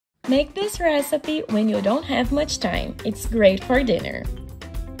Make this recipe when you don't have much time. It's great for dinner.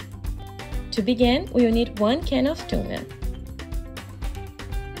 To begin, we'll need 1 can of tuna.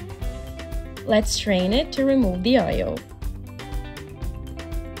 Let's strain it to remove the oil.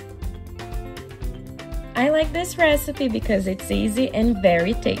 I like this recipe because it's easy and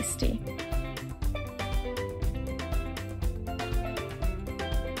very tasty.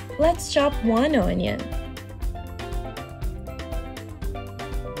 Let's chop 1 onion.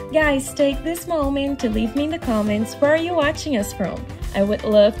 Guys, take this moment to leave me in the comments where you're watching us from. I would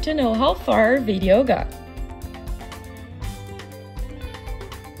love to know how far our video got.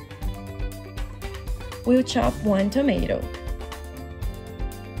 We'll chop 1 tomato.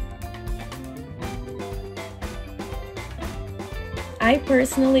 I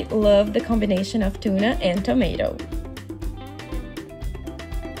personally love the combination of tuna and tomato.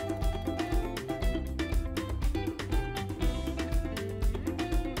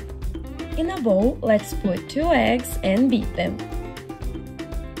 In a bowl, let's put 2 eggs and beat them.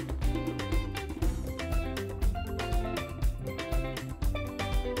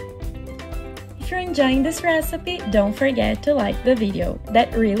 If you're enjoying this recipe, don't forget to like the video.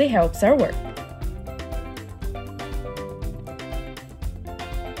 That really helps our work.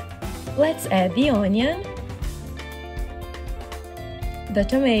 Let's add the onion, the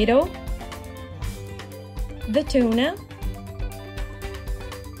tomato, the tuna,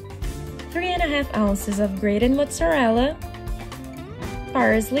 3½ ounces of grated mozzarella,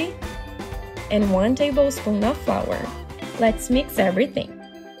 parsley, and 1 tablespoon of flour. Let's mix everything.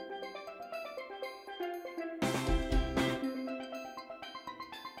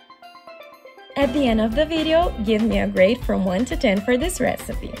 At the end of the video, give me a grade from 1 to 10 for this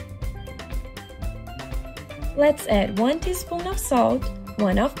recipe. Let's add 1 teaspoon of salt,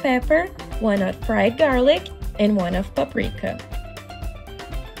 1 of pepper, 1 of fried garlic, and 1 of paprika.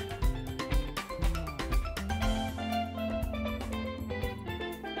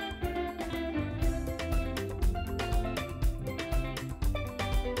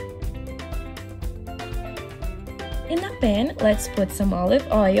 In a pan, let's put some olive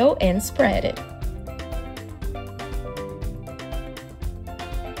oil and spread it.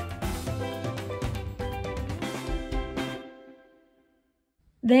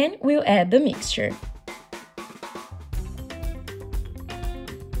 Then we'll add the mixture.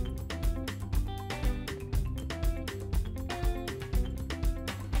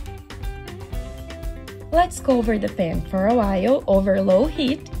 Let's cover the pan for a while over low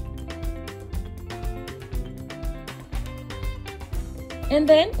heat. And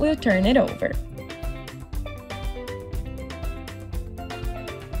then we'll turn it over.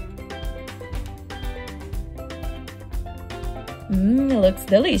 Looks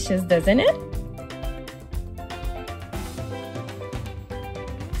delicious, doesn't it?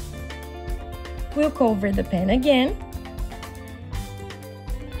 We'll cover the pan again.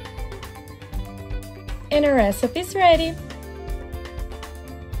 And our recipe is ready.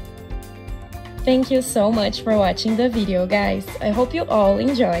 Thank you so much for watching the video, guys. I hope you all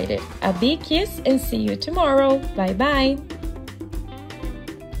enjoyed it. A big kiss and see you tomorrow. Bye bye!